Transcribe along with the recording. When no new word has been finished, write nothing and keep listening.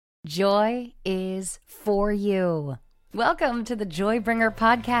Joy is for you. Welcome to the Joybringer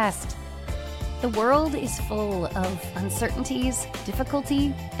podcast. The world is full of uncertainties,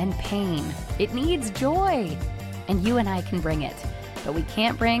 difficulty, and pain. It needs joy, and you and I can bring it, but we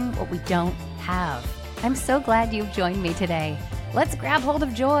can't bring what we don't have. I'm so glad you've joined me today. Let's grab hold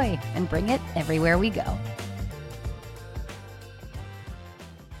of joy and bring it everywhere we go.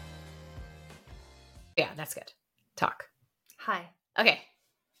 Yeah, that's good. Talk. Hi. Okay.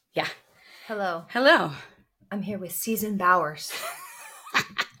 Yeah. Hello. Hello. I'm here with Season Bowers,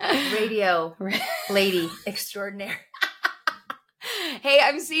 radio lady extraordinaire. Hey,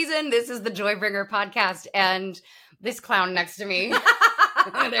 I'm Season. This is the Joybringer podcast, and this clown next to me,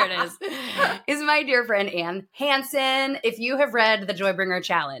 there it is my dear friend Ann Hansen. If you have read the Joybringer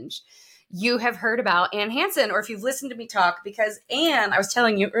Challenge, you have heard about Ann Hansen, or if you've listened to me talk, because Ann, I was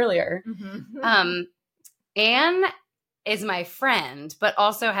telling you earlier, Ann is my friend, but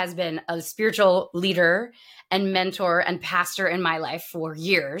also has been a spiritual leader and mentor and pastor in my life for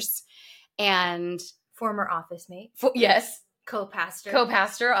years. And Former office mate. Yes.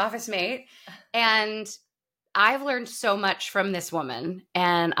 Co-pastor, office mate. And I've learned so much from this woman.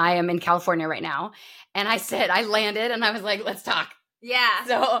 And I am in California right now. And I landed and I was like, let's talk. Yeah.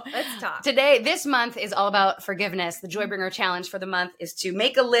 So let's talk. This month is all about forgiveness. The Joybringer Challenge for the month is to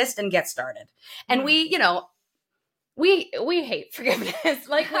make a list and get started. And we hate forgiveness.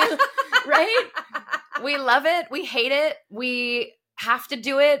 Right? We love it. We hate it. We have to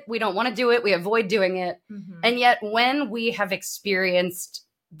do it. We don't want to do it. We avoid doing it. Mm-hmm. And yet when we have experienced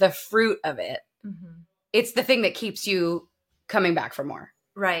the fruit of it, it's the thing that keeps you coming back for more.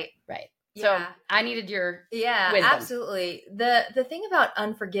 Right. So I needed your wisdom. Absolutely. The thing about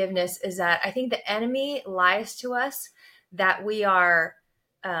unforgiveness is that I think the enemy lies to us that we are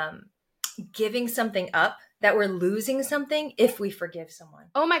giving something up, that we're losing something if we forgive someone.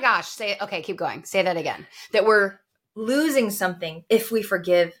 Oh my gosh. Okay, keep going. Say that again. That we're losing something if we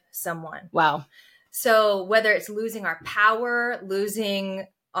forgive someone. Wow. So whether it's losing our power, losing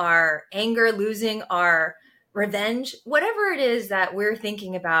our anger, losing our revenge, whatever it is that we're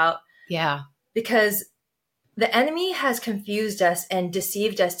thinking about. Yeah. Because the enemy has confused us and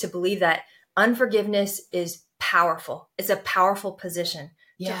deceived us to believe that unforgiveness is powerful. It's a powerful position.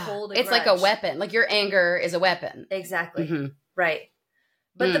 To hold it's grudge. Like a weapon. Like your anger is a weapon. Exactly. Mm-hmm. Right.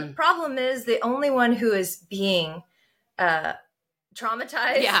 But the problem is the only one who is being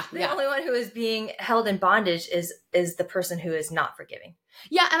traumatized, only one who is being held in bondage is the person who is not forgiving.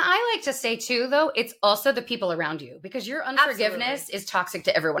 Yeah. And I like to say too, though, it's also the people around you, because your unforgiveness is toxic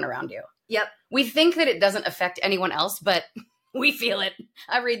to everyone around you. Yep. We think that it doesn't affect anyone else, but we feel it.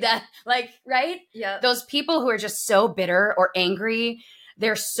 I read that. Right? Yeah. Those people who are just so bitter or angry,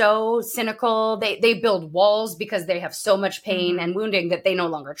 they're so cynical. They build walls because they have so much pain and wounding that they no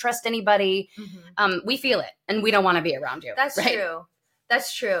longer trust anybody. We feel it, and we don't want to be around you. That's true.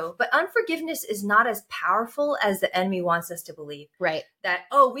 That's true. But unforgiveness is not as powerful as the enemy wants us to believe. Right. That,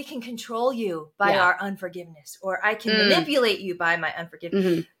 we can control you by our unforgiveness, or I can manipulate you by my unforgiveness.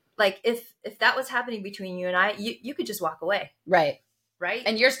 Mm-hmm. Like if that was happening between you and I, you could just walk away. Right.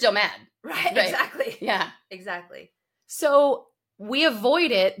 And you're still mad. Right. Exactly. Yeah. Exactly. So we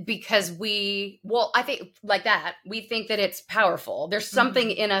avoid it because I think like that, we think that it's powerful. There's something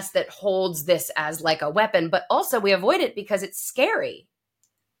in us that holds this as like a weapon, but also we avoid it because it's scary.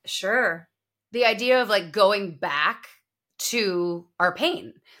 Sure. The idea of like going back to our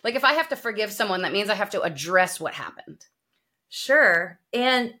pain. Like if I have to forgive someone, that means I have to address what happened. Sure.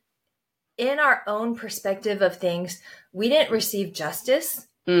 And in our own perspective of things, we didn't receive justice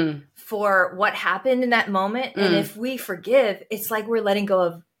for what happened in that moment. And if we forgive, it's like we're letting go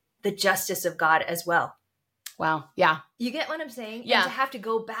of the justice of God as well. Wow. Yeah. You get what I'm saying? Yeah. And to have to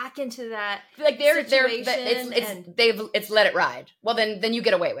go back into that situation. It's let it ride. Well, then you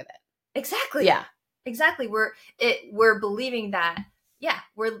get away with it. Exactly. Yeah. Exactly. We're believing that. Yeah.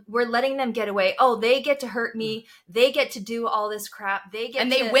 We're letting them get away. Oh, they get to hurt me. They get to do all this crap. They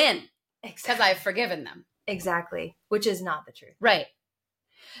win because I've forgiven them. Exactly. Which is not the truth. Right.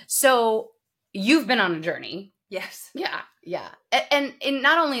 So you've been on a journey. Yes. Yeah. Yeah. And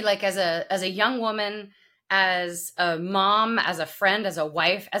not only like as a young woman, as a mom, as a friend, as a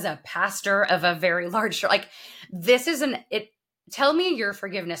wife, as a pastor of a very large, tell me your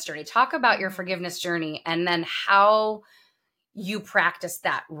forgiveness journey. Talk about your forgiveness journey and then how you practice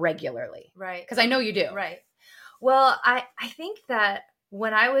that regularly. Right. Because I know you do. Right. Well, I think that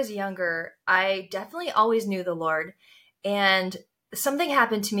when I was younger, I definitely always knew the Lord. And something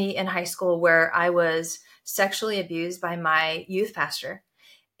happened to me in high school where I was sexually abused by my youth pastor.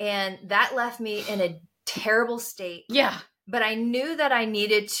 And that left me in a terrible state. Yeah. But I knew that I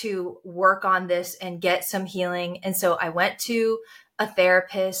needed to work on this and get some healing. And so I went to a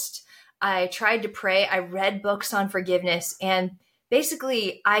therapist. I tried to pray. I read books on forgiveness. And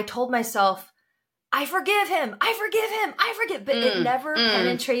basically, I told myself, I forgive him. I forgive him. I forgive. But it never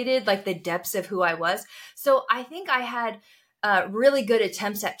penetrated like the depths of who I was. So I think I had really good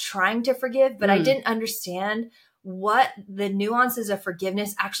attempts at trying to forgive, but I didn't understand what the nuances of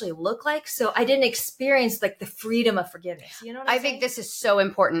forgiveness actually look like. So I didn't experience like the freedom of forgiveness. You know what I'm saying? I think this is so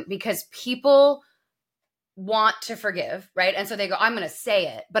important because people want to forgive, right? And so they go, I'm going to say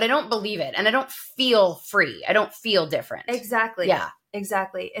it, but I don't believe it. And I don't feel free. I don't feel different. Exactly. Yeah.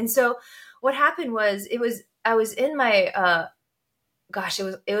 Exactly. And so what happened was I was in my, I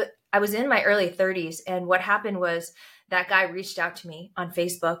was in my early 30s. And what happened was that guy reached out to me on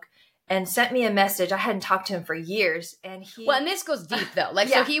Facebook and sent me a message. I hadn't talked to him for years. And and this goes deep though. Like,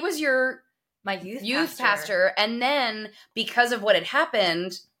 so he was my youth pastor. And then because of what had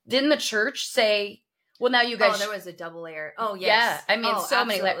happened, didn't the church say, well, now you guys. Oh, there was a double layer. Oh, yes. Yeah. I mean, so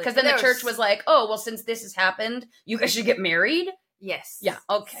many layers. Because then the church was like, oh, well, since this has happened, you guys should get married. Yes. Yeah.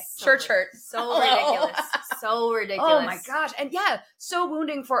 Okay. Church hurt. So ridiculous. So ridiculous. Oh my gosh. And so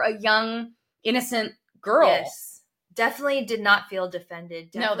wounding for a young, innocent girl. Yes. Definitely did not feel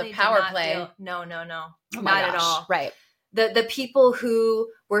defended. Definitely the power play. No. Oh not at all. Right. The people who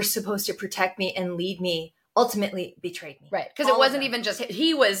were supposed to protect me and lead me ultimately betrayed me. Right. Because it wasn't even just,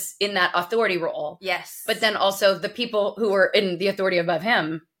 he was in that authority role. Yes. But then also the people who were in the authority above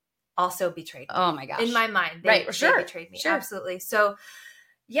him also betrayed me. Oh my gosh. In my mind. They betrayed me. Sure. Absolutely. So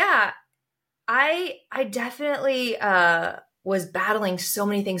yeah, I definitely was battling so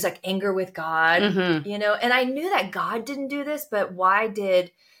many things like anger with God, you know, and I knew that God didn't do this, but why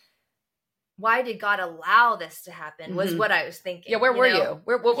did God allow this to happen was what I was thinking. Yeah. Where were you?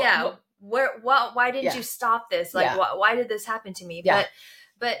 Why didn't you stop this? Like, why did this happen to me? Yeah.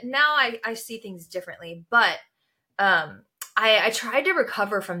 But now I see things differently, but, I tried to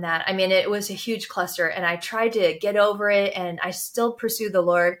recover from that. I mean, it was a huge cluster and I tried to get over it and I still pursue the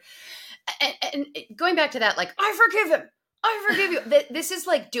Lord. And going back to that, like, I forgive him. I forgive you. This is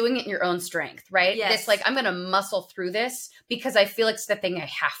like doing it in your own strength, right? Yes. It's like, I'm going to muscle through this because I feel it's the thing I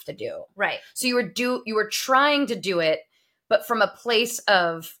have to do. Right. So you were trying to do it, but from a place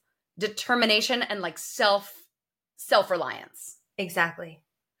of determination and like self-reliance. Exactly.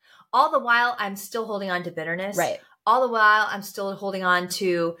 All the while, I'm still holding on to bitterness. Right. All the while, I'm still holding on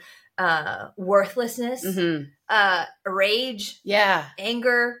to worthlessness, rage,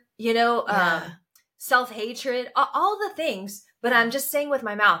 anger, you know, self-hatred, all the things. But I'm just saying with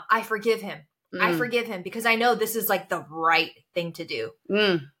my mouth, I forgive him. I forgive him because I know this is like the right thing to do.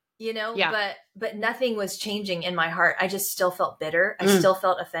 You know, but nothing was changing in my heart. I just still felt bitter. I still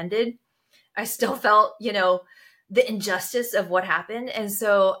felt offended. I still felt, you know, the injustice of what happened. And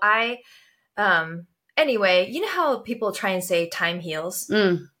so anyway, you know how people try and say time heals?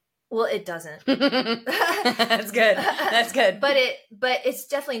 Well, it doesn't. That's good. That's good. But it's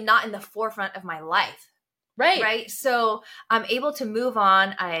definitely not in the forefront of my life. Right. Right. So I'm able to move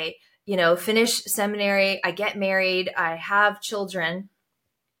on. I, you know, finish seminary. I get married. I have children.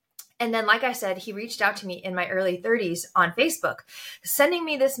 And then, like I said, he reached out to me in my early 30s on Facebook, sending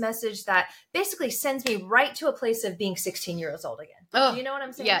me this message that basically sends me right to a place of being 16 years old again. Oh, do you know what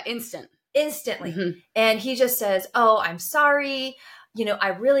I'm saying? Yeah. Instantly. And he just says, oh, I'm sorry. You know, I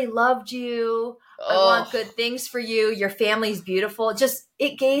really loved you. I want good things for you. Your family's beautiful. Just,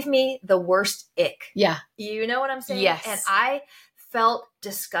 it gave me the worst ick. Yeah. You know what I'm saying? Yes. And I felt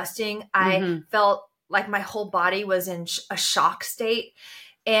disgusting. I felt like my whole body was in a shock state.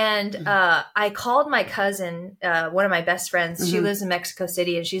 And I called my cousin, one of my best friends. She lives in Mexico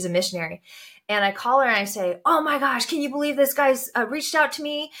City and she's a missionary. And I call her and I say, oh my gosh, can you believe this guy's reached out to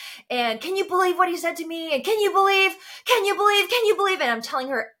me? And can you believe what he said to me? And can you believe? And I'm telling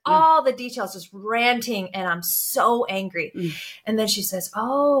her all the details, just ranting. And I'm so angry. And then she says,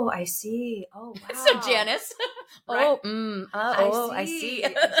 oh, I see. Oh, wow. So Janice. Right? I see.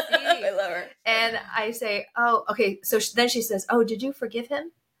 I love her. And I say, oh, okay. So then she says, oh, did you forgive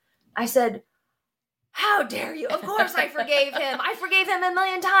him? I said, how dare you? Of course I forgave him. I forgave him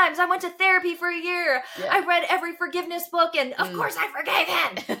 1,000,000 times. I went to therapy for a year. Yeah. I read every forgiveness book and of course I forgave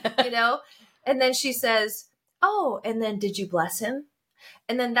him, you know? And then she says, oh, and then did you bless him?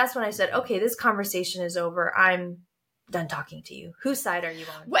 And then that's when I said, okay, this conversation is over. I'm done talking to you. Whose side are you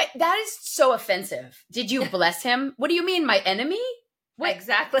on? What? That is so offensive. Did you bless him? What do you mean, my enemy? What?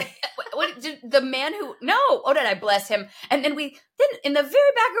 Exactly. What did the man who, no, oh, did I bless him? And then in the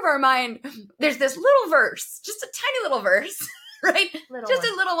very back of our mind, there's this little verse, just a tiny little verse right? Just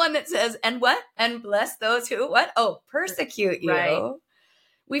a little one that says, and what? And bless those who what? Oh, persecute you. Right.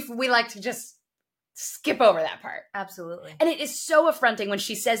 We like to just skip over that part. Absolutely. And it is so affronting when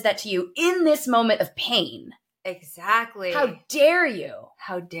she says that to you in this moment of pain. Exactly. How dare you?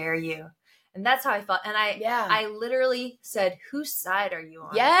 How dare you? And that's how I felt. And I literally said, whose side are you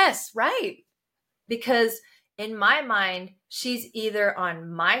on? Yes, right. Because in my mind, she's either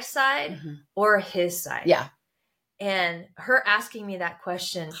on my side or his side. Yeah. And her asking me that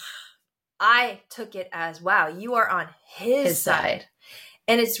question, I took it as, wow, you are on his side.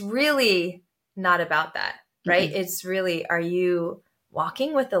 And it's really not about that, right? Mm-hmm. It's really, are you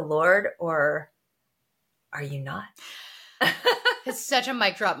walking with the Lord or are you not? It's such a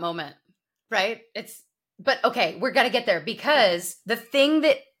mic drop moment, right? But okay, we're going to get there because the thing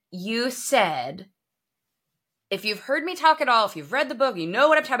that you said, if you've heard me talk at all, if you've read the book, you know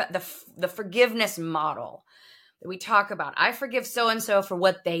what I'm talking about, the forgiveness model that we talk about. I forgive so-and-so for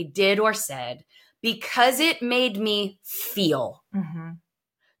what they did or said because it made me feel. Mm-hmm.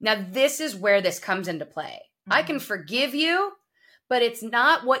 Now, this is where this comes into play. Mm-hmm. I can forgive you, but it's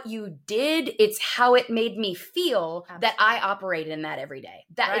not what you did. It's how it made me feel. Absolutely. That I operate in that every day.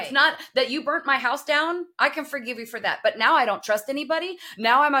 That It's not that you burnt my house down. I can forgive you for that. But now I don't trust anybody.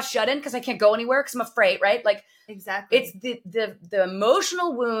 Now I'm a shut-in because I can't go anywhere because I'm afraid, right? Like, exactly. It's the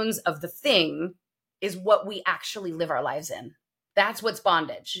emotional wounds of the thing is what we actually live our lives in. That's what's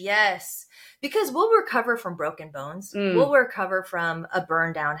bondage. Yes. Because we'll recover from broken bones. We'll recover from a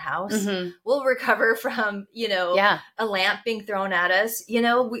burned down house. Mm-hmm. We'll recover from, a lamp being thrown at us.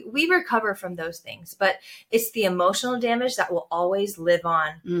 We recover from those things, but it's the emotional damage that will always live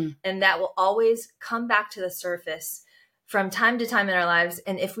on and that will always come back to the surface from time to time in our lives.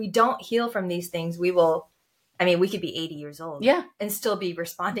 And if we don't heal from these things, we could be 80 years old and still be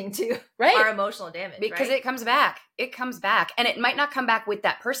responding to our emotional damage. Because it comes back. It comes back. And it might not come back with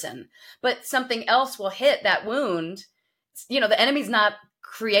that person, but something else will hit that wound. The enemy's not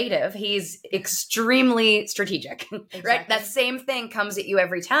creative. He's extremely strategic, exactly. Right? That same thing comes at you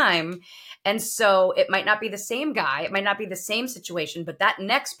every time. And so it might not be the same guy. It might not be the same situation, but that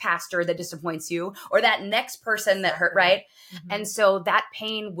next pastor that disappoints you or that next person that hurt, right? Mm-hmm. And so that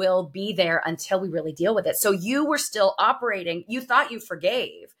pain will be there until we really deal with it. So you were still operating. You thought you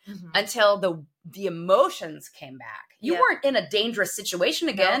forgave until the emotions came back. You weren't in a dangerous situation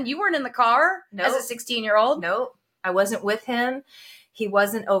again. Nope. You weren't in the car as a 16-year-old. Nope. I wasn't with him. He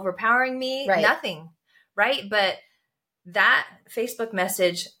wasn't overpowering me. Right. Nothing. Right. But that Facebook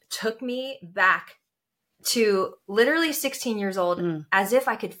message took me back to literally 16 years old as if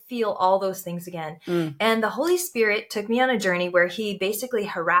I could feel all those things again. And the Holy Spirit took me on a journey where he basically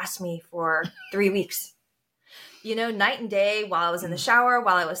harassed me for 3 weeks. Night and day, while I was in the shower,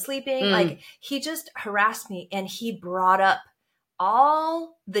 while I was sleeping, like he just harassed me and he brought up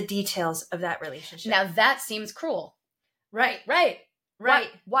all the details of that relationship. Now that seems cruel. Right.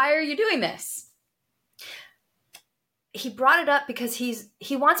 Why are you doing this? He brought it up because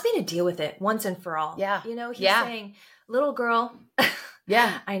he wants me to deal with it once and for all. Yeah. He's saying, little girl,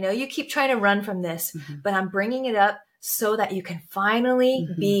 I know you keep trying to run from this, but I'm bringing it up so that you can finally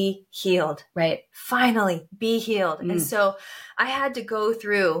be healed. Right. Finally be healed. And so I had to go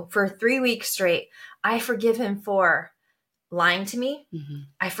through for 3 weeks straight. I forgive him for lying to me.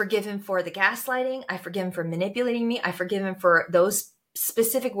 I forgive him for the gaslighting. I forgive him for manipulating me. I forgive him for those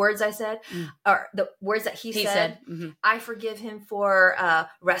specific words I said, or the words that he said. I forgive him for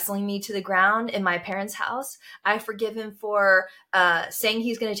wrestling me to the ground in my parents' house. I forgive him for saying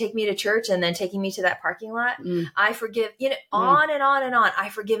he's going to take me to church and then taking me to that parking lot. I forgive, on and on and on. I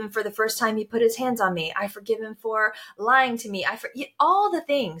forgive him for the first time he put his hands on me. I forgive him for lying to me. All the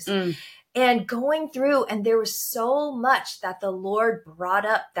things. And going through, and there was so much that the Lord brought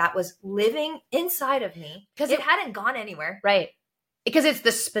up that was living inside of me because it hadn't gone anywhere. Right. Because it's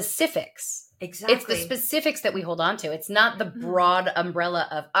the specifics. Exactly. It's the specifics that we hold on to. It's not the broad umbrella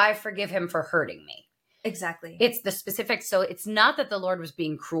of, I forgive him for hurting me. Exactly. It's the specifics. So it's not that the Lord was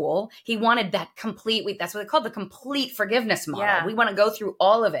being cruel. He wanted that complete, that's what they call the complete forgiveness model. Yeah. We want to go through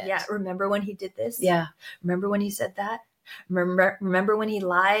all of it. Yeah. Remember when he did this? Yeah. Remember when he said that? Remember when he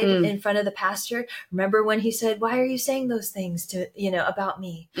lied in front of the pastor? Remember when he said, why are you saying those things to, about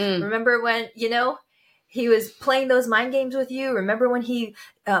me? Remember when, he was playing those mind games with you? Remember when he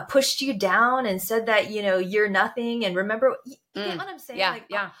pushed you down and said that, you're nothing? And remember, you get what I'm saying?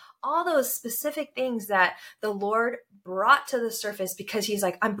 Yeah. All those specific things that the Lord brought to the surface because he's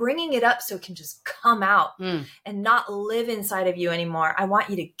like, I'm bringing it up so it can just come out and not live inside of you anymore. I want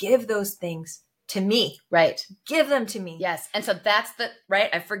you to give those things to me. Right. Give them to me. Yes. And so that's right.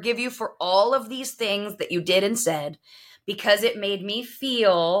 I forgive you for all of these things that you did and said, because it made me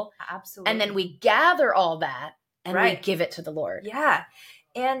feel. Absolutely. And then we gather all that and Right. we give it to the Lord. Yeah.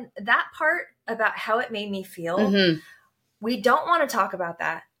 And that part about how it made me feel, Mm-hmm. we don't want to talk about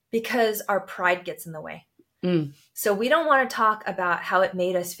that because our pride gets in the way. Mm. So we don't want to talk about how it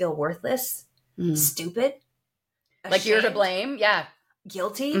made us feel worthless, stupid, like you're to blame. Yeah.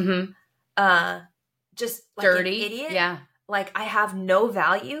 Guilty, just like dirty, an idiot. Yeah. Like I have no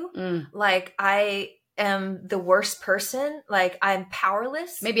value. Like I am the worst person. Like I'm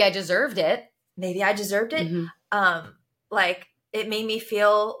powerless. Maybe I deserved it. Like it made me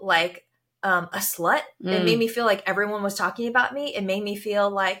feel like a slut. It made me feel like everyone was talking about me. It made me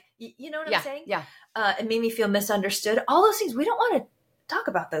feel like, you know what I'm saying? Yeah. It made me feel misunderstood. All those things. We don't want to talk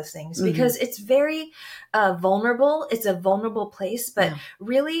about those things because it's very vulnerable. It's a vulnerable place. But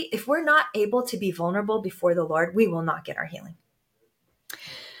really, if we're not able to be vulnerable before the Lord, we will not get our healing.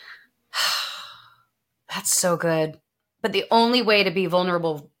 That's so good. But the only way to be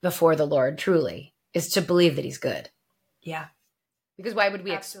vulnerable before the Lord, truly, is to believe that he's good. Yeah. Because why would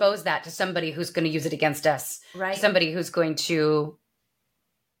we expose that to somebody who's going to use it against us? Right. Somebody who's going to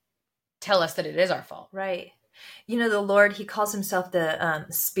tell us that it is our fault. Right. You know, the Lord, he calls himself the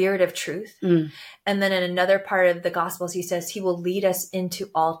Spirit of truth. And then in another part of the Gospels, he says he will lead us into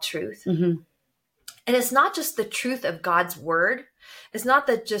all truth. And it's not just the truth of God's word. It's not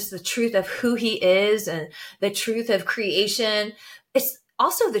just the truth of who he is and the truth of creation. It's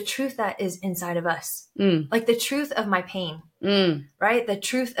also the truth that is inside of us. Like the truth of my pain, right? The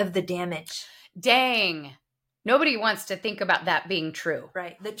truth of the damage. Dang. Nobody wants to think about that being true.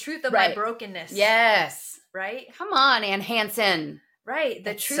 Right. The truth of my brokenness. Yes. Right. Come on, Ann Hansen. Right.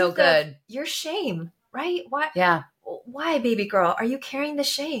 The That's truth so good. of your shame. Right. Why? Yeah. Why, baby girl? Are you carrying the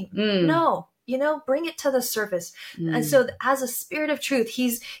shame? No. You know, bring it to the surface. And so as a Spirit of truth,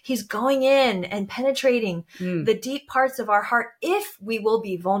 he's going in and penetrating the deep parts of our heart if we will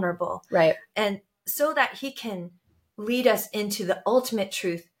be vulnerable. Right. And so that he can lead us into the ultimate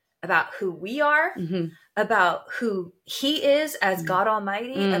truth about who we are, about who he is as God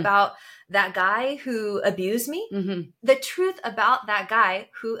Almighty, about that guy who abused me, the truth about that guy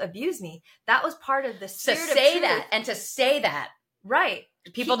who abused me. That was part of the Spirit of truth. To say that and to say that. Right.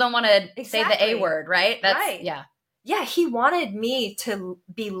 People don't want to say the A word, right? That's, right. Yeah. Yeah, he wanted me to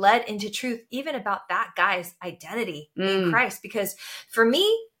be led into truth, even about that guy's identity in Christ. Because for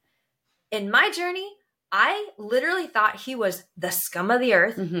me, in my journey, I literally thought he was the scum of the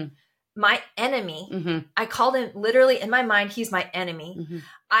earth, my enemy. I called him literally in my mind, he's my enemy.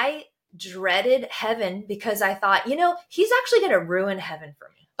 I dreaded heaven because I thought, you know, he's actually going to ruin heaven for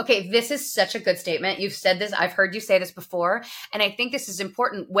me. Okay, this is such a good statement. You've said this. I've heard you say this before. And I think this is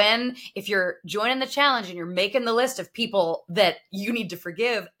important if you're joining the challenge and you're making the list of people that you need to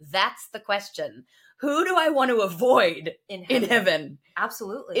forgive, that's the question. Who do I want to avoid in heaven?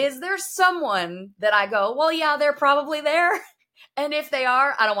 Absolutely. Is there someone that I go, well, yeah, they're probably there. And if they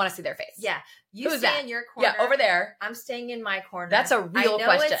are, I don't want to see their face. Yeah. You Who's stay that? in your corner. Yeah, over there. I'm staying in my corner. That's a real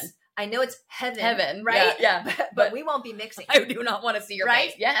question. I know it's heaven. Heaven, right? Yeah. But we won't be mixing. I do not want to see your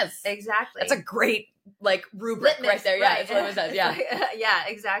face. Yes. Exactly. That's a great rubric right there. Yeah. That's what it says. Yeah. Yeah,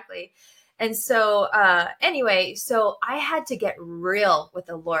 exactly. And so anyway, so I had to get real with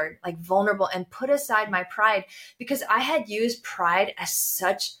the Lord, like vulnerable, and put aside my pride because I had used pride as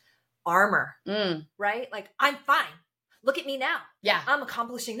such armor, right? Like, I'm fine. Look at me now. Yeah. I'm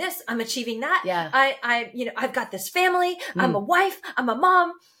accomplishing this. I'm achieving that. Yeah. I've got this family. I'm a wife. I'm a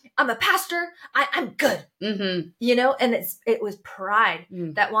mom. I'm a pastor. I'm good. You know, and it was pride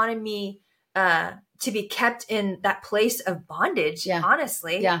that wanted me to be kept in that place of bondage,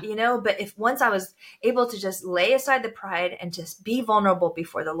 honestly, you know, but once I was able to just lay aside the pride and just be vulnerable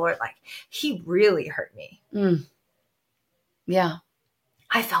before the Lord, like he really hurt me. Yeah.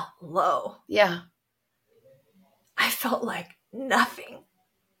 I felt low. Yeah. I felt like nothing,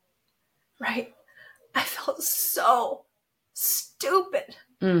 right? I felt so stupid.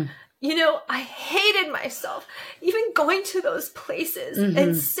 You know, I hated myself, even going to those places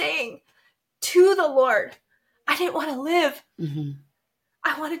and saying to the Lord, I didn't want to live.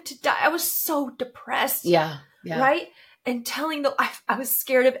 I wanted to die. I was so depressed. Yeah. Right? And telling I was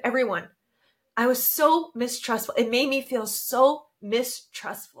scared of everyone. I was so mistrustful. It made me feel so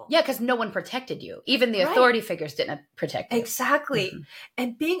mistrustful. Yeah, because no one protected you. Even the authority figures didn't protect you. Exactly.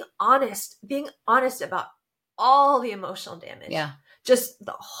 And being honest about all the emotional damage. Yeah. Just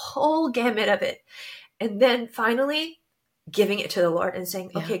the whole gamut of it. And then finally giving it to the Lord and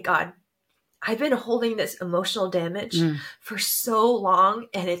saying, okay, God, I've been holding this emotional damage for so long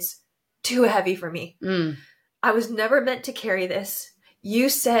and it's too heavy for me. I was never meant to carry this. you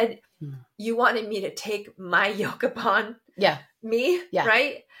said you wanted me to take my yoke upon me,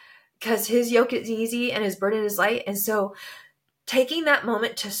 right? Because his yoke is easy and his burden is light. And so taking that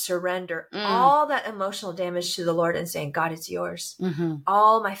moment to surrender all that emotional damage to the Lord and saying, God, it's yours.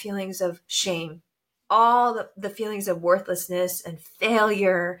 All my feelings of shame, all the feelings of worthlessness and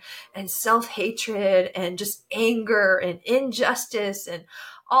failure and self-hatred and just anger and injustice and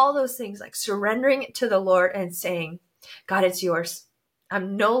all those things, like surrendering it to the Lord and saying, God, it's yours.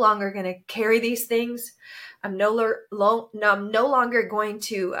 I'm no longer going to carry these things. I'm no longer going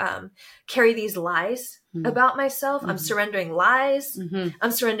to carry these lies about myself. I'm surrendering lies.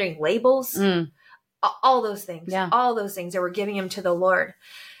 I'm surrendering labels. All those things. All those things that we're giving him to the Lord.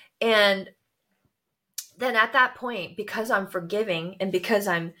 And then at that point, because I'm forgiving and because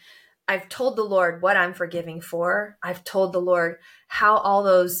I've told the Lord what I'm forgiving for, I've told the Lord how all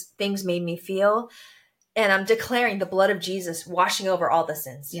those things made me feel, and I'm declaring the blood of Jesus washing over all the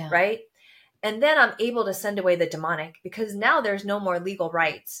sins, right? And then I'm able to send away the demonic, because now there's no more legal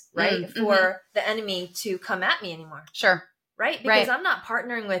rights, right? For the enemy to come at me anymore. Sure. Right? Because I'm not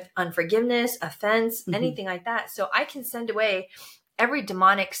partnering with unforgiveness, offense, anything like that. So I can send away every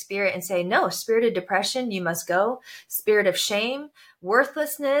demonic spirit and say, no, spirit of depression, you must go. Spirit of shame,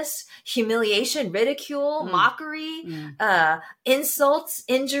 worthlessness, humiliation, ridicule, mockery, insults,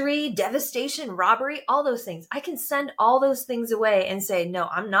 injury, devastation, robbery, all those things. I can send all those things away and say, no,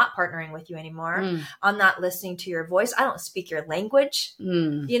 I'm not partnering with you anymore. I'm not listening to your voice. I don't speak your language.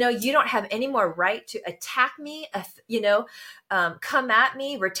 You know, you don't have any more right to attack me, come at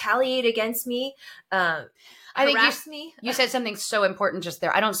me, retaliate against me, I think you said something so important just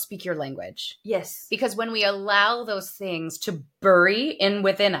there. I don't speak your language. Yes. Because when we allow those things to bury in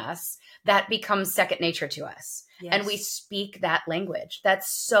within us, that becomes second nature to us. Yes. And we speak that language.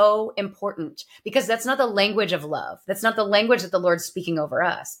 That's so important, because that's not the language of love. That's not the language that the Lord's speaking over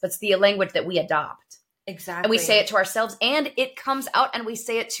us, but it's the language that we adopt. Exactly. And we say it to ourselves, and it comes out and we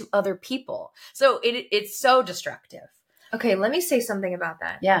say it to other people. So it's so destructive. Okay, let me say something about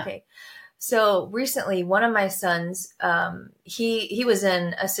that. Yeah. Okay. So recently, one of my sons, he was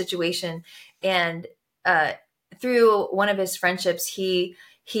in a situation, and through one of his friendships, he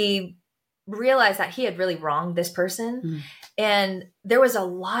realized that he had really wronged this person, and there was a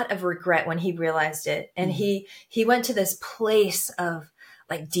lot of regret when he realized it, and he went to this place of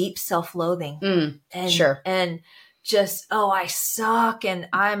like deep self-loathing, and just, I suck and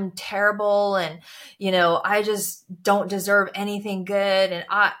I'm terrible, and I just don't deserve anything good, and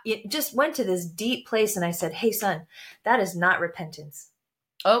it just went to this deep place. And I said, hey son, that is not repentance.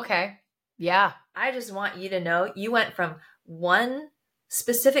 Okay. Yeah. I just want you to know you went from one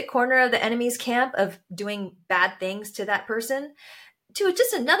specific corner of the enemy's camp of doing bad things to that person to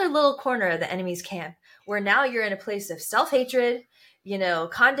just another little corner of the enemy's camp, where now you're in a place of self-hatred,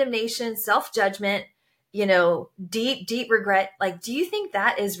 condemnation, self-judgment, deep regret. Like, do you think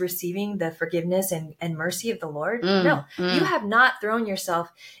that is receiving the forgiveness and mercy of the Lord? No, you have not thrown yourself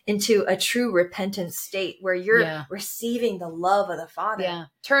into a true repentant state where you're receiving the love of the Father. Yeah.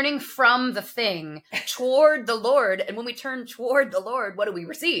 Turning from the thing toward the Lord. And when we turn toward the Lord, what do we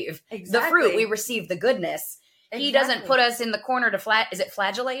receive? Exactly. The fruit. We receive the goodness. Exactly. He doesn't put us in the corner to is it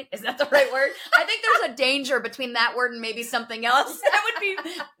flagellate? Is that the right word? I think there's a danger between that word and maybe something else. That would be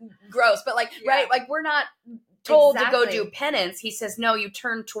gross. But right? Like, we're not told to go do penance. He says, no, you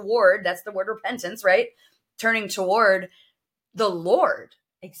turn toward, that's the word repentance, right? Turning toward the Lord.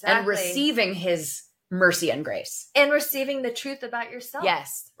 Exactly. And receiving his mercy and grace. And receiving the truth about yourself.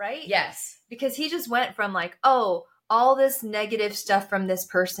 Yes. Right? Yes. Because he just went from like, all this negative stuff from this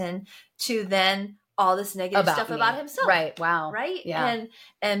person to then all this negative stuff about himself. Right. Wow. Right. Yeah.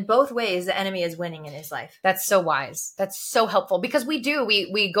 And both ways the enemy is winning in his life. That's so wise. That's so helpful, because we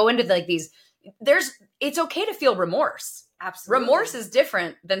go into like these, it's okay to feel remorse. Absolutely. Remorse is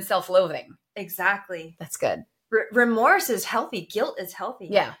different than self-loathing. Exactly. That's good. Remorse is healthy. Guilt is healthy.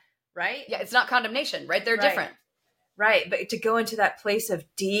 Yeah. Right. Yeah. It's not condemnation, right? They're different. Right. But to go into that place of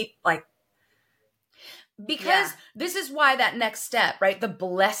deep, because this is why that next step, right? The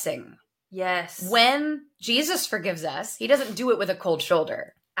blessing. Yes. When Jesus forgives us, he doesn't do it with a cold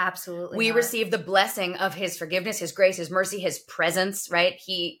shoulder. Absolutely. We receive the blessing of his forgiveness, his grace, his mercy, his presence, right?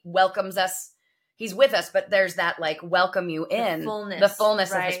 He welcomes us. He's with us, but there's that welcome you in. The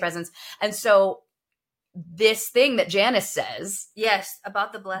fullness of his presence. And so this thing that Janice says. Yes,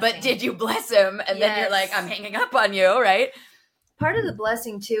 about the blessing. But did you bless him? And then you're like, I'm hanging up on you, right? part of the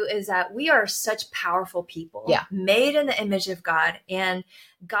blessing too is that we are such powerful people, made in the image of God, and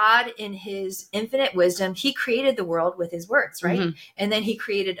God in his infinite wisdom, he created the world with his words, right? Mm-hmm. And then he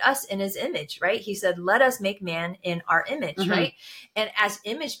created us in his image, right? He said, let us make man in our image, mm-hmm. right? And as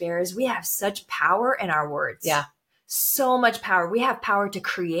image bearers, we have such power in our words. Yeah. So much power. We have power to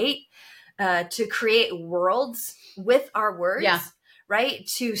create worlds with our words, right?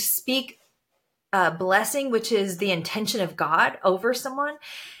 To speak blessing, which is the intention of God over someone.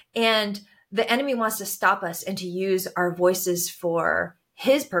 And the enemy wants to stop us and to use our voices for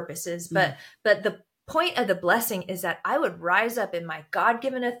his purposes. But the point of the blessing is that I would rise up in my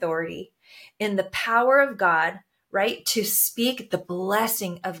God-given authority, in the power of God, right? To speak the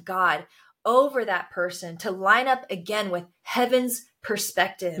blessing of God over that person, to line up again with heaven's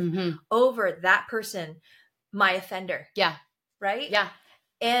perspective over that person, my offender. Yeah. Right? Yeah.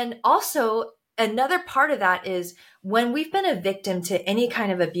 And also, another part of that is when we've been a victim to any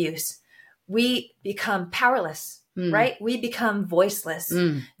kind of abuse, we become powerless, right? We become voiceless.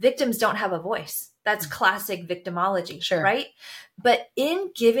 Victims don't have a voice. That's classic victimology, right? But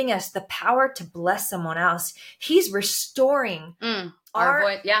in giving us the power to bless someone else, he's restoring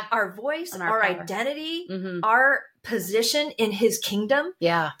our voice, our identity, our position in his kingdom,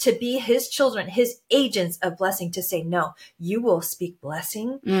 to be his children, his agents of blessing, to say, no, you will speak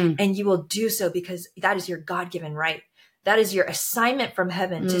blessing and you will do so because that is your God-given right. That is your assignment from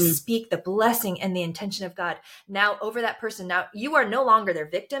heaven to speak the blessing and the intention of God now over that person. Now you are no longer their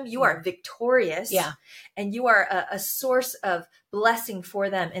victim. You are victorious, and you are a source of blessing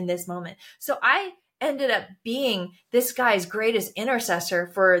for them in this moment. So I ended up being this guy's greatest intercessor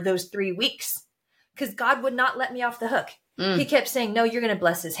for those 3 weeks because God would not let me off the hook. He kept saying, no, you're going to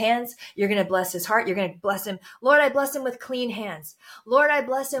bless his hands. You're going to bless his heart. You're going to bless him. Lord, I bless him with clean hands. Lord, I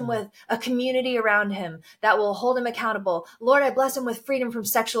bless him with a community around him that will hold him accountable. Lord, I bless him with freedom from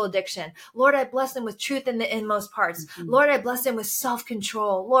sexual addiction. Lord, I bless him with truth in the inmost parts. Lord, I bless him with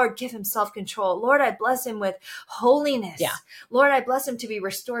self-control. Lord, give him self-control. Lord, I bless him with holiness. Lord, I bless him to be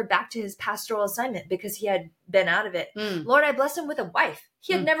restored back to his pastoral assignment because he had been out of it. Lord, I bless him with a wife.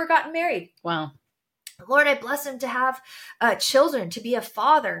 He had never gotten married. Wow. Lord, I bless him to have children, to be a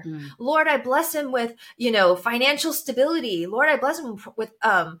father. Lord, I bless him with, financial stability. Lord, I bless him with,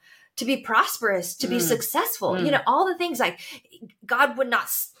 to be prosperous, to be successful, all the things like God would not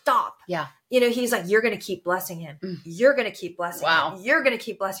stop. He's like, you're going to keep blessing him. You're going to keep blessing him. You're going to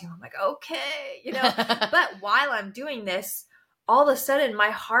keep blessing him. I'm like, okay, but while I'm doing this, all of a sudden my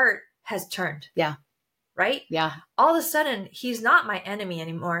heart has turned. Right? Yeah. All of a sudden he's not my enemy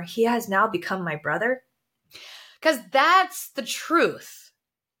anymore. He has now become my brother. Because that's the truth.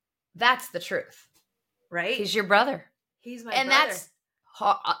 That's the truth. Right? He's your brother. He's my brother. And that's,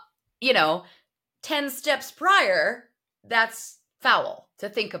 10 steps prior, that's foul to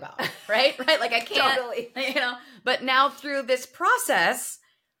think about. Right? Right? Like I can't, totally. But now through this process,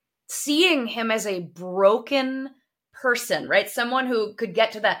 seeing him as a broken person, right? Someone who could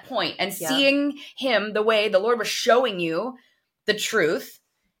get to that point and seeing him the way the Lord was showing you the truth,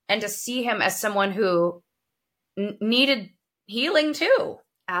 and to see him as someone who needed healing too.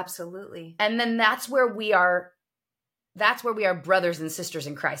 Absolutely. And then that's where we are brothers and sisters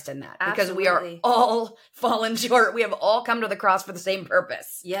in Christ in that. Because we are all fallen short. We have all come to the cross for the same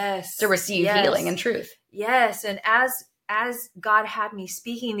purpose. Yes. To receive healing and truth. Yes. And as God had me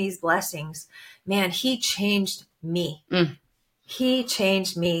speaking these blessings, man, he changed me. He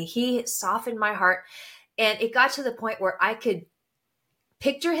changed me. He softened my heart. And it got to the point where I could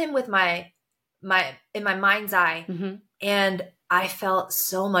picture him with in my mind's eye. And I felt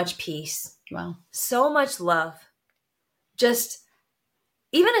so much peace. Wow. So much love. Just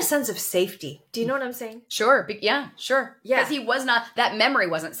even a sense of safety. Do you know what I'm saying? Sure. Yeah, sure. Yeah. Because that memory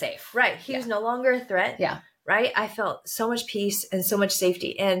wasn't safe. Right. He was no longer a threat. Yeah. Right. I felt so much peace and so much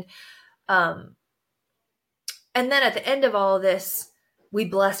safety. And then at the end of all of this, we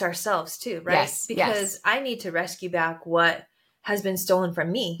bless ourselves too, right? Yes. Because I need to rescue back what has been stolen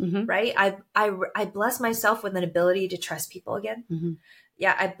from me, right? I bless myself with an ability to trust people again.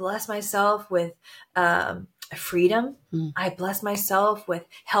 Yeah, I bless myself with freedom. I bless myself with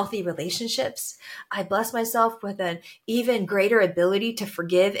healthy relationships. I bless myself with an even greater ability to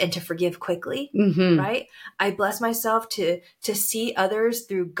forgive and to forgive quickly, right? I bless myself to see others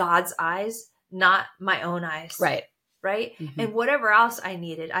through God's eyes, not my own eyes. Right. Right. And whatever else I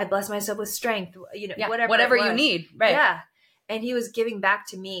needed, I bless myself with strength, whatever you need. Right. Yeah. And he was giving back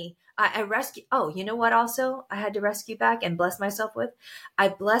to me. I rescued. Oh, you know what? Also, I had to rescue back and bless myself with. I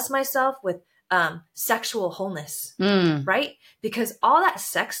bless myself with sexual wholeness, right? Because all that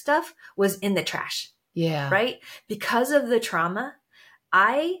sex stuff was in the trash. Yeah. Right? Because of the trauma,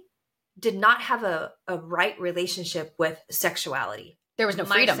 I did not have a right relationship with sexuality. There was no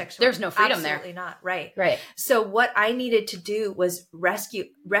freedom. There's no freedom there. Absolutely not. Right. Right. So what I needed to do was rescue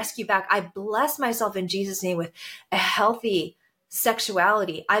back. I blessed myself in Jesus' name with a healthy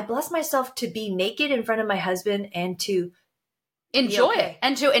sexuality. I blessed myself to be naked in front of my husband and to enjoy it.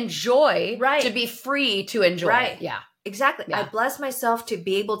 And to enjoy, right. To be free to enjoy right. it. Yeah. Exactly. Yeah. I blessed myself to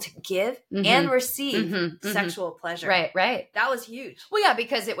be able to give and receive sexual pleasure. Right, right. That was huge. Well, yeah,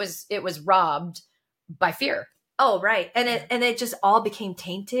 because it was robbed by fear. Oh, right. And it just all became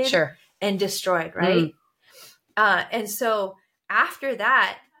tainted and destroyed, right? And so after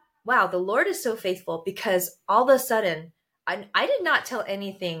that, wow, the Lord is so faithful, because all of a sudden, I did not tell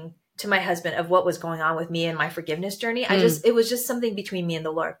anything to my husband of what was going on with me and my forgiveness journey. It was just something between me and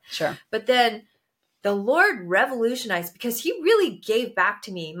the Lord. Sure. But then the Lord revolutionized, because he really gave back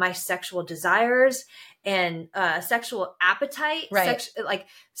to me my sexual desires and sexual appetite, right.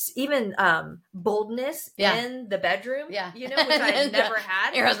 Even boldness in the bedroom, which I had never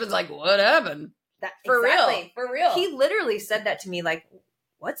had. Your husband's like, what happened? For real. He literally said that to me, like,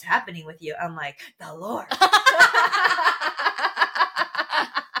 what's happening with you? I'm like, the Lord.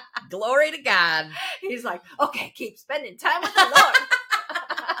 Glory to God. He's like, okay, keep spending time with the Lord.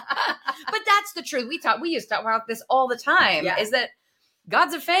 But that's the truth. We used to talk about this all the time, is that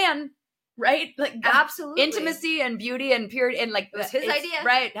God's a fan, right? Like, absolutely. Intimacy and beauty and purity, and like, it's his idea.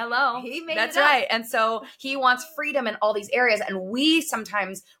 Right. Hello. He made That's it up. right. And so he wants freedom in all these areas, and we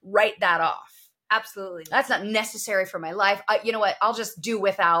sometimes write that off. Absolutely. That's not necessary for my life. You know what? I'll just do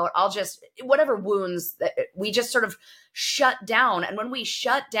without. Whatever wounds that we just sort of shut down. And when we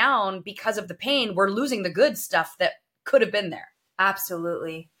shut down because of the pain, we're losing the good stuff that could have been there.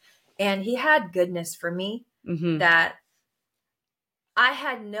 Absolutely. And he had goodness for me that I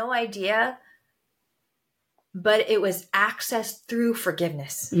had no idea, but it was accessed through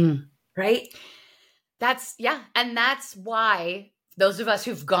forgiveness. Right? And that's why those of us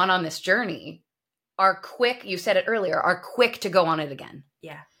who've gone on this journey are quick, you said it earlier, are quick to go on it again.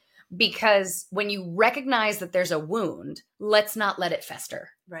 Yeah. Because when you recognize that there's a wound, let's not let it fester.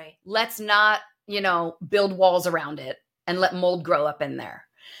 Right. Let's not, build walls around it and let mold grow up in there.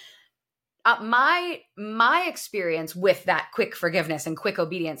 My experience with that quick forgiveness and quick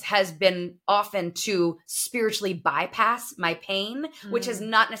obedience has been often to spiritually bypass my pain, which has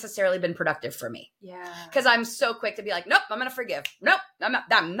not necessarily been productive for me. Yeah. Because I'm so quick to be like, nope, I'm going to forgive. Nope,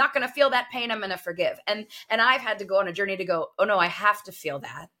 I'm not going to feel that pain. I'm going to forgive. And I've had to go on a journey to go, oh no, I have to feel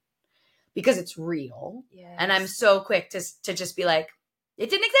that because it's real. Yes. And I'm so quick to just be like, it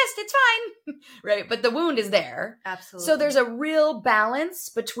didn't exist. It's fine. Right. But the wound is there. Absolutely. So there's a real balance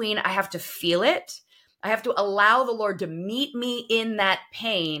between I have to feel it. I have to allow the Lord to meet me in that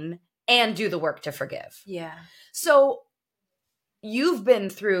pain and do the work to forgive. Yeah. So you've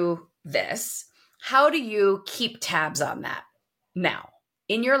been through this. How do you keep tabs on that now?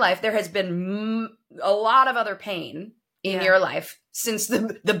 In your life, there has been a lot of other pain in your life since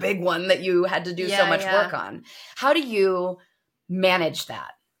the big one that you had to do so much work on. How do you manage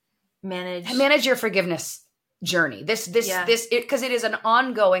that? Manage your forgiveness journey. This because it is an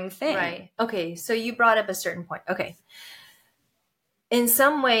ongoing thing. Right. Okay. So you brought up a certain point. Okay. In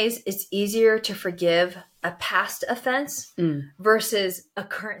some ways, it's easier to forgive a past offense versus a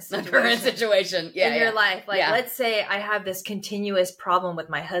current situation. In your life. Like, let's say I have this continuous problem with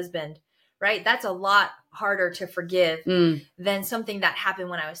my husband, right? That's a lot harder to forgive than something that happened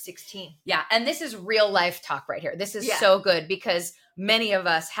when I was 16. Yeah. And this is real life talk right here. This is so good because many of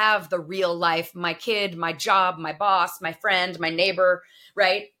us have the real life, my kid, my job, my boss, my friend, my neighbor,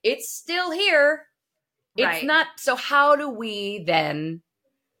 right? It's still here. It's not. So how do we then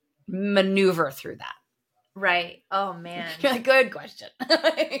maneuver through that? Right. Oh man. Good question.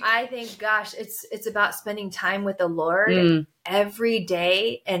 I think, gosh, it's about spending time with the Lord every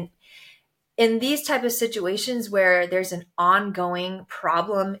day. And in these type of situations where there's an ongoing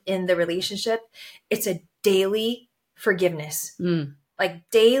problem in the relationship, it's a daily forgiveness, like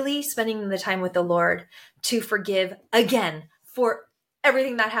daily spending the time with the Lord to forgive again for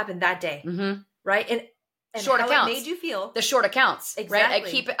everything that happened that day. Right. And short how accounts it made you feel. The short accounts. Exactly. Right. I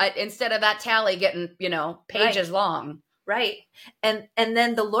keep it instead of that tally getting, pages long. Right. And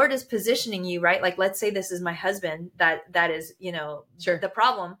then the Lord is positioning you, right? Like, let's say this is my husband that is, the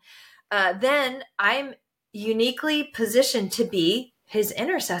problem. Then I'm uniquely positioned to be his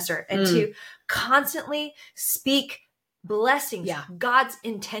intercessor and to constantly speak blessings, God's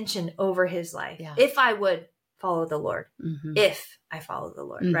intention over his life. Yeah. If I would follow the Lord, if I follow the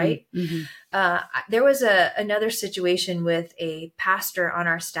Lord, right? There was another situation with a pastor on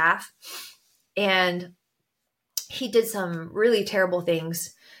our staff, And he did some really terrible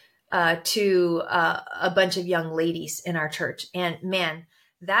things to a bunch of young ladies in our church. And man,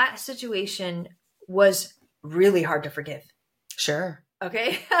 that situation was really hard to forgive. Sure.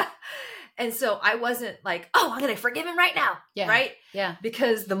 Okay. And so I wasn't like, oh, I'm going to forgive him right now. Yeah. Right. Yeah.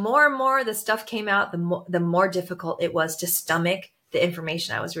 Because the more and more the stuff came out, the more difficult it was to stomach the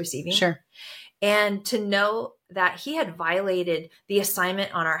information I was receiving. Sure. And to know that he had violated the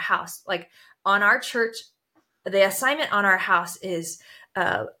assignment on our house, like on our church, the assignment on our house is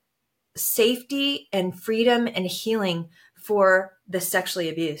safety and freedom and healing for the sexually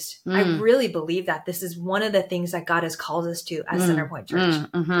abused. I really believe that this is one of the things that God has called us to as Centerpoint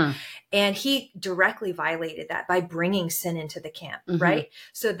Church. And he directly violated that by bringing sin into the camp, right?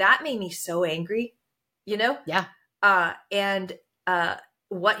 So that made me so angry, you know? Yeah. And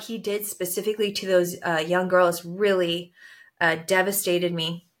what he did specifically to those young girls really devastated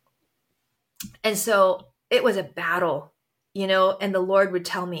me. And so it was a battle, you know, and the Lord would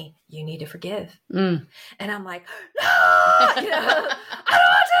tell me, you need to forgive. And I'm like, no, you know, I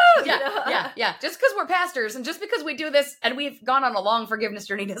don't want to. Yeah, you know? yeah. Just because we're pastors and just because we do this and we've gone on a long forgiveness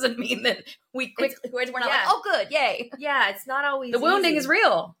journey doesn't mean that we're not like, oh, good, yay. Yeah, it's not always the wounding is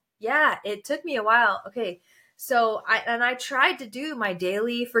real. Yeah, it took me a while. Okay. So I tried to do my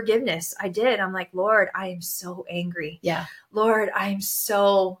daily forgiveness. I did. I'm like, Lord, I am so angry. Yeah. Lord, I'm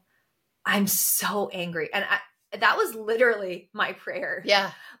so angry. And that was literally my prayer.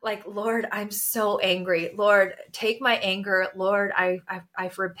 Yeah. Like, Lord, I'm so angry. Lord, take my anger. Lord, I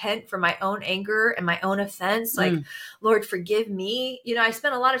repent for my own anger and my own offense. Like, Lord, forgive me. You know, I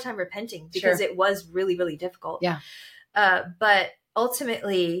spent a lot of time repenting because it was really, really difficult. Yeah. But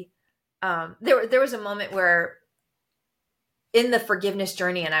ultimately, there was a moment where in the forgiveness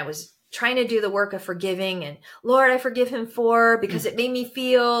journey, and I was trying to do the work of forgiving, and Lord, I forgive him because it made me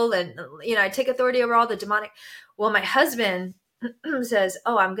feel, and, you know, I take authority over all the demonic. Well, my husband says,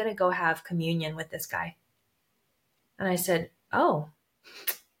 oh, I'm going to go have communion with this guy. And I said, oh,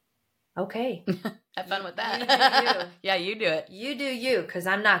 okay. Have fun with that. You do you. Yeah, you do it. You do you, because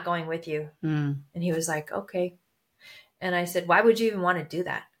I'm not going with you. And he was like, okay. And I said, why would you even want to do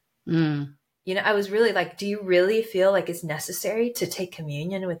that? You know, I was really like, do you really feel like it's necessary to take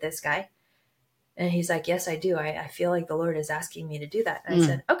communion with this guy? And he's like, yes, I do. I feel like the Lord is asking me to do that. And I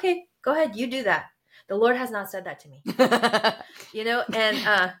said, okay, go ahead. You do that. The Lord has not said that to me. You know,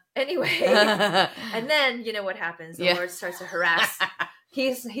 and anyway, and then, you know what happens? The Lord starts to harass.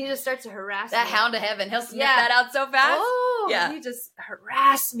 He just starts to harass that me. hound of heaven. He'll sniff that out so fast. Oh, yeah. He just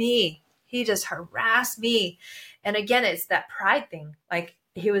harassed me. And again, it's that pride thing. Like,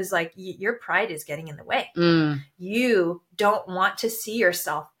 he was like, your pride is getting in the way. You don't want to see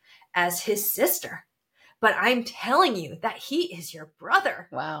yourself as his sister. But I'm telling you that he is your brother.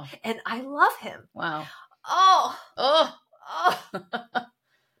 Wow. And I love him. Wow. Oh. That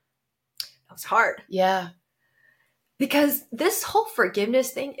was hard. Yeah. Because this whole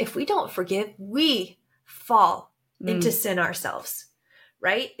forgiveness thing, if we don't forgive, we fall into sin ourselves,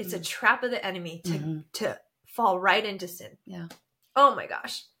 right? It's a trap of the enemy to fall right into sin. Yeah. Oh my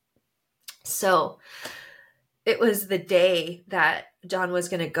gosh. So it was the day that John was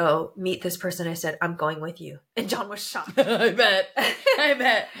going to go meet this person. I said, I'm going with you. And John was shocked. I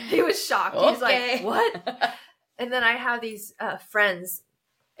bet. He was shocked. Okay. He's like, what? And then I have these friends,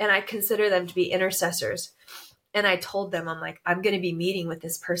 and I consider them to be intercessors. And I told them, I'm like, I'm going to be meeting with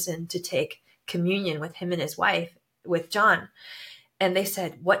this person to take communion with him and his wife, with John. And they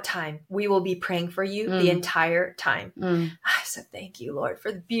said, what time? We will be praying for you the entire time. I said, thank you, Lord,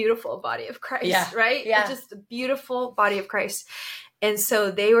 for the beautiful body of Christ, right? Yeah. Just the beautiful body of Christ. And so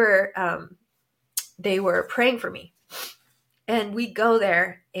they were praying for me. And we go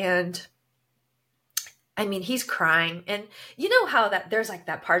there, and I mean, he's crying. And you know how that there's like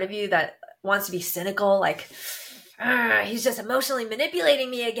that part of you that wants to be cynical, like, he's just emotionally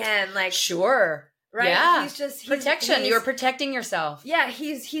manipulating me again. Like, sure. Right. Yeah. He's protection. You're protecting yourself. Yeah.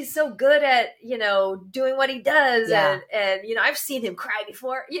 He's so good at, you know, doing what he does. Yeah. And, you know, I've seen him cry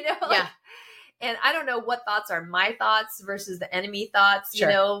before, you know, like, and I don't know what thoughts are my thoughts versus the enemy thoughts, you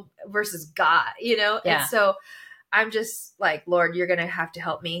know, versus God, you know? Yeah. And so I'm just like, Lord, you're going to have to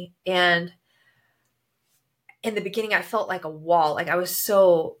help me. And in the beginning, I felt like a wall. Like it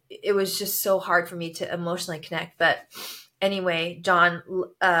was just so hard for me to emotionally connect. But anyway, John,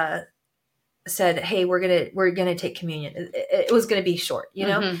 said, hey, we're gonna take communion. It was gonna be short, you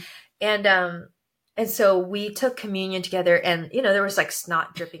know? And so we took communion together, and, you know, there was like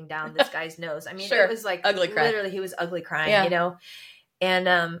snot dripping down this guy's nose. I mean, it was like ugly cry. Literally, he was ugly crying, you know? And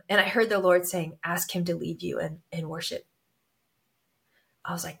I heard the Lord saying, ask him to lead you in worship.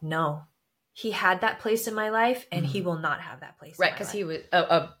 I was like, no. he had that place in my life, and he will not have that place. Right, because he was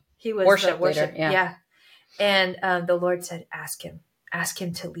he was worship the worship leader. Yeah. And the Lord said, ask him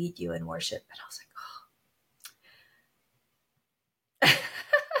to lead you in worship. And I was like, oh.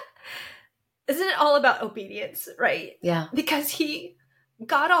 Isn't it all about obedience, right? Yeah. Because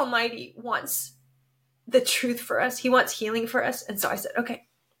God Almighty wants the truth for us. He wants healing for us. And so I said, okay,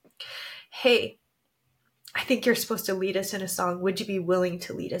 hey, I think you're supposed to lead us in a song. Would you be willing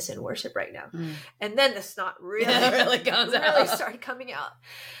to lead us in worship right now? And then the snot really comes out. Started coming out.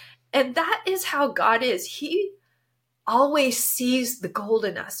 And that is how God is. He always sees the gold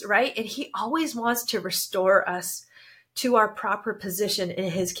in us, right? And he always wants to restore us to our proper position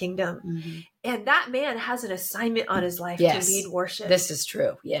in his kingdom. Mm-hmm. And that man has an assignment on his life to lead worship. This is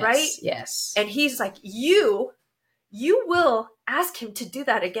true. Yes. Right? Yes. And he's like, you will ask him to do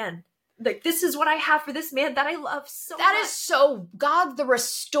that again. Like, this is what I have for this man that I love so much. That is so, God, the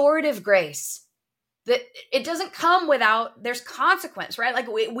restorative grace, that it doesn't come without, there's consequence, right? Like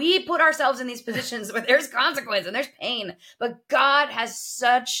we put ourselves in these positions where there's consequence and there's pain, but God has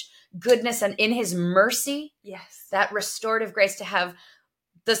such goodness and in his mercy, yes, that restorative grace to have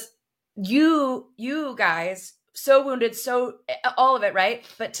this, you guys, so wounded, so all of it, right?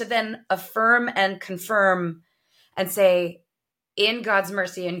 But to then affirm and confirm and say, in God's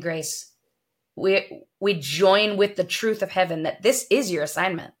mercy and grace, we join with the truth of heaven that this is your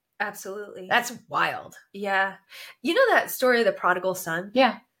assignment. Absolutely. That's wild. Yeah. You know that story of the prodigal son?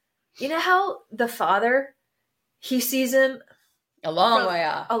 Yeah. You know how the father, he sees him a long way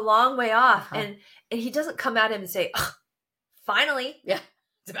off. Uh-huh. And he doesn't come at him and say, oh, finally. Yeah.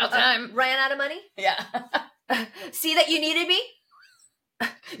 It's about time. Ran out of money? Yeah. See that you needed me?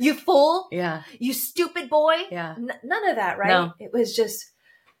 You fool? Yeah. You stupid boy? Yeah. None of that, right? No. It was just,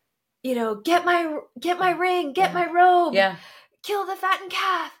 get my ring, get my robe. Yeah. Kill the fattened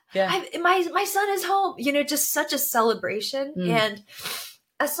calf. Yeah. My son is home. Just such a celebration. And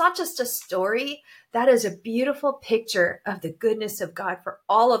that's not just a story. That is a beautiful picture of the goodness of God for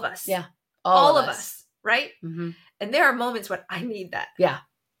all of us. Yeah. All of us. Right? Mm-hmm. And there are moments when I need that. Yeah.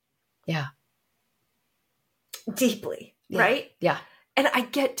 Yeah. Deeply. Yeah. Right? Yeah. And I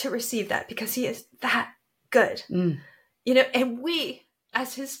get to receive that because he is that good. And we,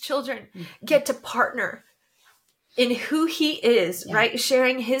 as his children, get to partner in who he is, right?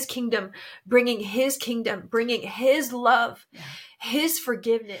 Sharing his kingdom, bringing his love, his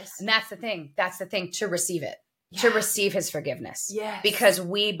forgiveness. And that's the thing. To receive it, to receive his forgiveness. Yes. Because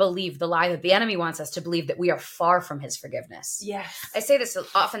we believe the lie that the enemy wants us to believe, that we are far from his forgiveness. Yes. I say this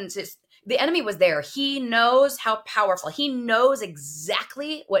often, the enemy was there. He knows how powerful. He knows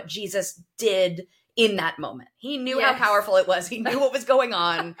exactly what Jesus did in that moment. He knew how powerful it was. He knew what was going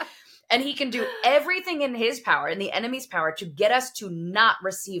on. And he can do everything in his power, in the enemy's power, to get us to not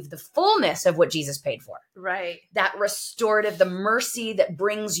receive the fullness of what Jesus paid for. Right. That restorative, the mercy that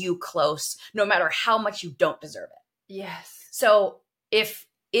brings you close, no matter how much you don't deserve it. Yes. So if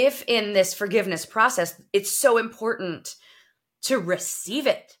in this forgiveness process, it's so important to receive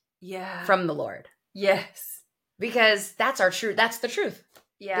it from the Lord. Yes. Because that's the truth.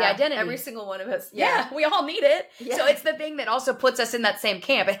 Yeah. The identity. Every single one of us. Yeah. We all need it. Yeah. So it's the thing that also puts us in that same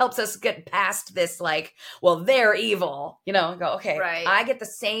camp. It helps us get past this, they're evil, and go, okay, right. I get the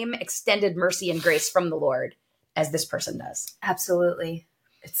same extended mercy and grace from the Lord as this person does. Absolutely.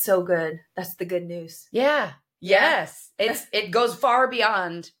 It's so good. That's the good news. Yeah. Yes. It goes far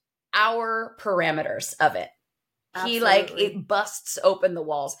beyond our parameters of it. Absolutely. It busts open the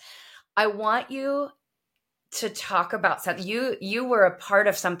walls. I want you to talk about something. You were a part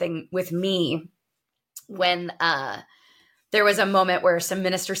of something with me when there was a moment where some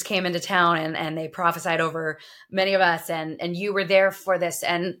ministers came into town and they prophesied over many of us, and you were there for this.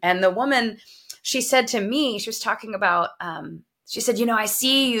 And the woman, she said to me, she was talking about, she said, I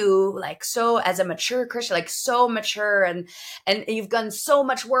see you so as a mature Christian, so mature and you've done so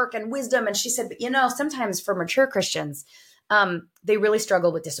much work and wisdom. And she said, but sometimes for mature Christians, they really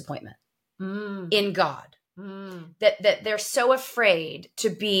struggle with disappointment in God. That they're so afraid to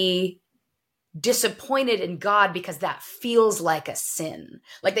be disappointed in God because that feels like a sin.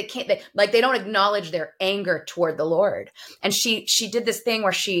 They don't acknowledge their anger toward the Lord. And she did this thing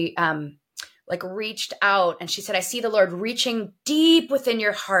where she reached out and she said, I see the Lord reaching deep within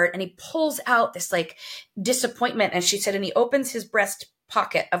your heart, and he pulls out this disappointment. And she said, and he opens his breast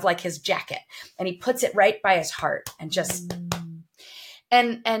pocket of his jacket and he puts it right by his heart and just,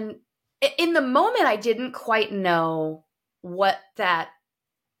 and in the moment, I didn't quite know what that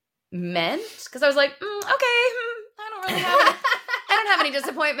meant, because I was like, okay, I don't have any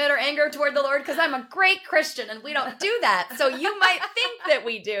disappointment or anger toward the Lord because I'm a great Christian and we don't do that. So you might think that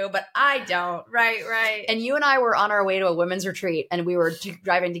we do, but I don't. Right. And you and I were on our way to a women's retreat and we were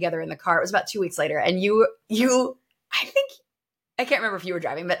driving together in the car. It was about 2 weeks later. And you, I can't remember if you were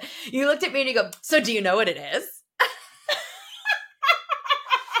driving, but you looked at me and you go, so do you know what it is?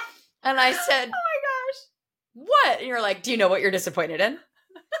 And I said, oh my gosh, what? And you're like, do you know what you're disappointed in?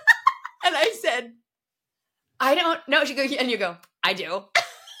 And I said, I don't know. And you go, I do.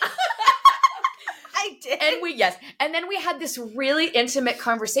 I did. And then we had this really intimate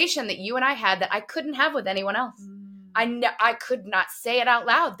conversation that you and I had that I couldn't have with anyone else. I could not say it out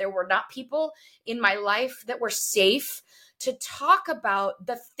loud. There were not people in my life that were safe to talk about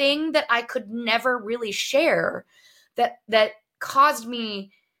the thing that I could never really share that caused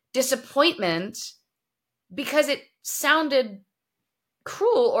me disappointment because it sounded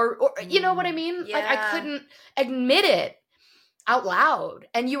cruel or you know what I mean? Yeah. Like I couldn't admit it out loud.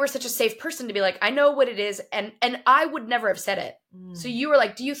 And you were such a safe person to be like, I know what it is. And I would never have said it. So you were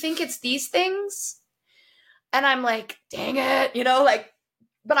like, do you think it's these things? And I'm like, dang it,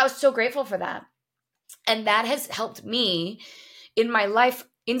 but I was so grateful for that. And that has helped me in my life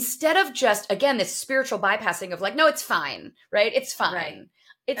instead of just, again, this spiritual bypassing of like, no, it's fine, right? It's fine. Right.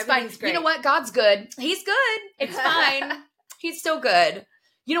 It's fine. Great. You know what? God's good. He's good. It's fine. He's so good.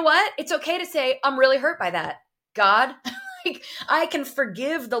 You know what? It's okay to say, I'm really hurt by that. God, I can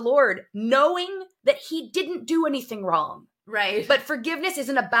forgive the Lord knowing that he didn't do anything wrong. Right. But forgiveness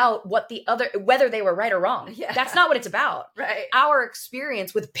isn't about whether they were right or wrong. Yeah. That's not what it's about. Right. Our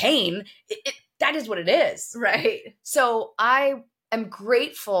experience with pain, that is what it is. Right. So I am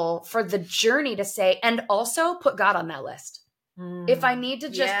grateful for the journey to say, and also put God on that list. If I need to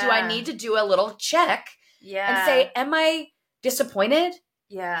do I need to do a little check and say, am I disappointed?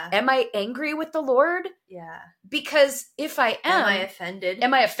 Yeah. Am I angry with the Lord? Yeah. Because if I am I offended?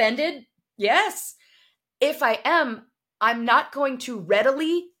 Am I offended? Yes. If I am, I'm not going to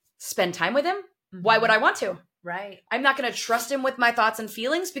readily spend time with him. Why would I want to? Right. I'm not going to trust him with my thoughts and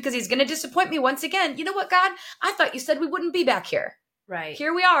feelings because he's going to disappoint me once again. You know what, God? I thought you said we wouldn't be back here. Right.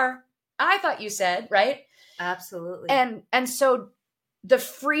 Here we are. I thought you said, right? Absolutely. And so the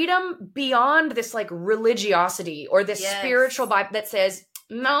freedom beyond this like religiosity or this spiritual vibe that says,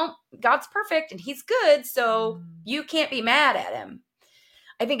 no, God's perfect and he's good, so you can't be mad at him.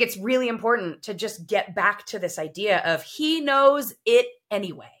 I think it's really important to just get back to this idea of he knows it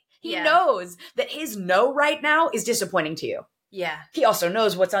anyway. He knows that his no right now is disappointing to you. Yeah. He also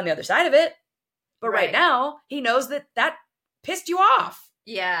knows what's on the other side of it. But right now, he knows that pissed you off.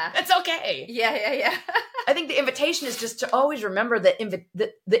 Yeah. That's okay. Yeah. I think the invitation is just to always remember that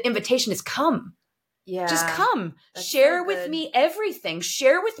the invitation is come. Yeah. Just come. That's Share so with good. me everything.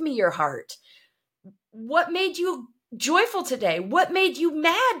 Share with me your heart. What made you joyful today? What made you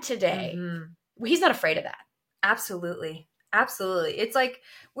mad today? Well, he's not afraid of that. Absolutely. It's like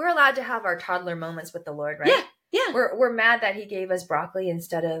we're allowed to have our toddler moments with the Lord, right? Yeah. We're mad that he gave us broccoli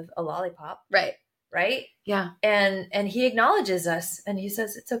instead of a lollipop. Right? Yeah. And he acknowledges us and he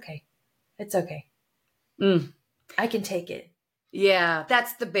says, it's okay. It's okay. I can take it. Yeah.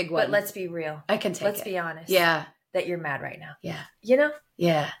 That's the big one. But let's be real. I can take it. Let's be honest. Yeah. That you're mad right now. Yeah. You know?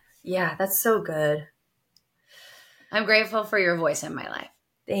 Yeah. Yeah. That's so good. I'm grateful for your voice in my life.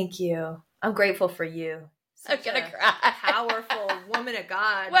 Thank you. I'm grateful for you. I'm going to cry. Powerful woman of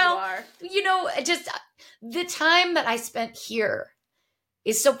God well, you are. Just the time that I spent here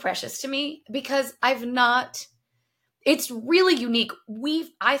is so precious to me because it's really unique.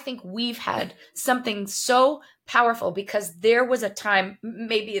 I think we've had something so powerful because there was a time,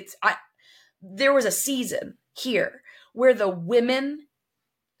 there was a season here where the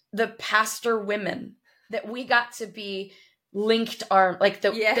pastor women that we got to be linked arm,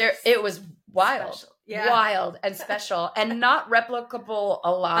 it was wild. Special. Yeah. Wild and special and not replicable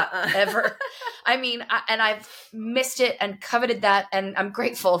a lot ever. I mean, and I've missed it and coveted that. And I'm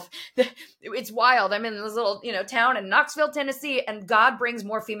grateful. It's wild. I'm in this little, town in Knoxville, Tennessee, and God brings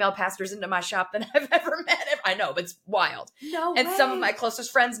more female pastors into my shop than I've ever met. I know, but it's wild. No and way. Some of my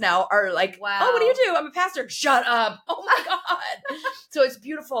closest friends now are like, wow. Oh, what do you do? I'm a pastor. Shut up. Oh my God. So it's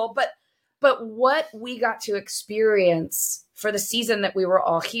beautiful. But what we got to experience for the season that we were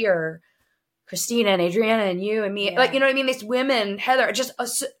all here, Christina and Adriana and you and me, like, you know what I mean? These women, Heather, just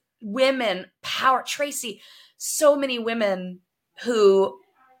women, power, Tracy, so many women who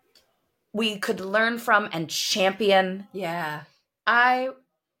we could learn from and champion. Yeah. I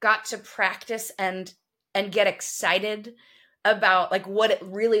got to practice and get excited about like what it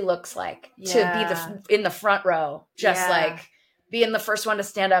really looks like to be in the front row, just like being the first one to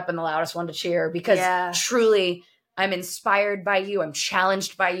stand up and the loudest one to cheer because truly I'm inspired by you. I'm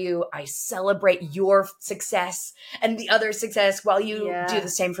challenged by you. I celebrate your success and the other success while you do the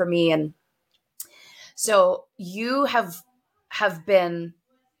same for me. And so you have been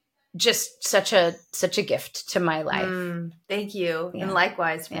just such a gift to my life. Thank you. Yeah. And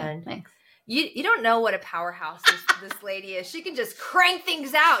likewise, friend. Yeah, thanks. You don't know what a powerhouse this lady is. She can just crank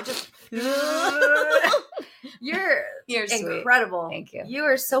things out. Just You're incredible. Sweet. Thank you. You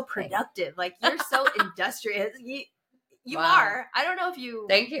are so productive. Like, you're so industrious. You are. I don't know if you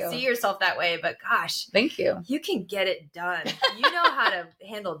see yourself that way, but gosh. Thank you. You can get it done. You know how to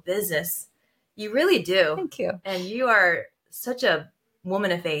handle business. You really do. Thank you. And you are such a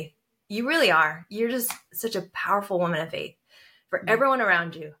woman of faith. You really are. You're just such a powerful woman of faith for everyone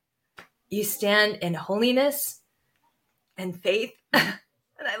around you. You stand in holiness and faith.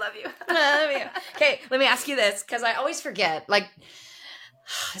 And I love you. I love you. Okay, let me ask you this, because I always forget. Like,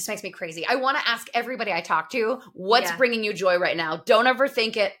 this makes me crazy. I want to ask everybody I talk to, what's bringing you joy right now? Don't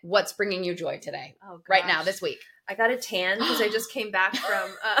overthink it. What's bringing you joy today? Right now, this week? I got a tan because I just came back from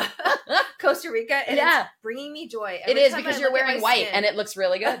Costa Rica, and it's bringing me joy. It is, because you're wearing white and it looks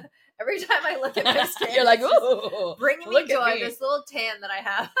really good. Every time I look at my skin, you're like, ooh, bringing me joy. This little tan that I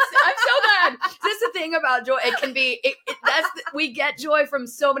have. I'm so glad. That's the thing about joy. It can be, we get joy from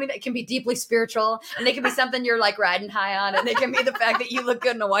so many, it can be deeply spiritual, and it can be something you're like riding high on, and it can be the fact that you look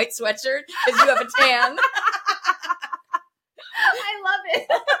good in a white sweatshirt because you have a tan. I love it.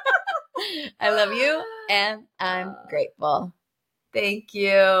 I love you, and I'm grateful. Thank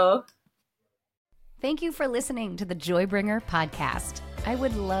you. Thank you for listening to the Joybringer podcast. I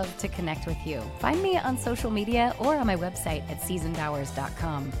would love to connect with you. Find me on social media or on my website at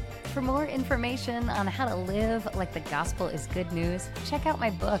seasonbowers.com. For more information on how to live like the gospel is good news, check out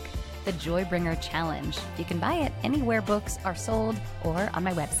my book, The Joybringer Challenge. You can buy it anywhere books are sold or on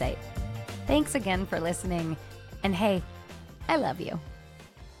my website. Thanks again for listening. And hey, I love you.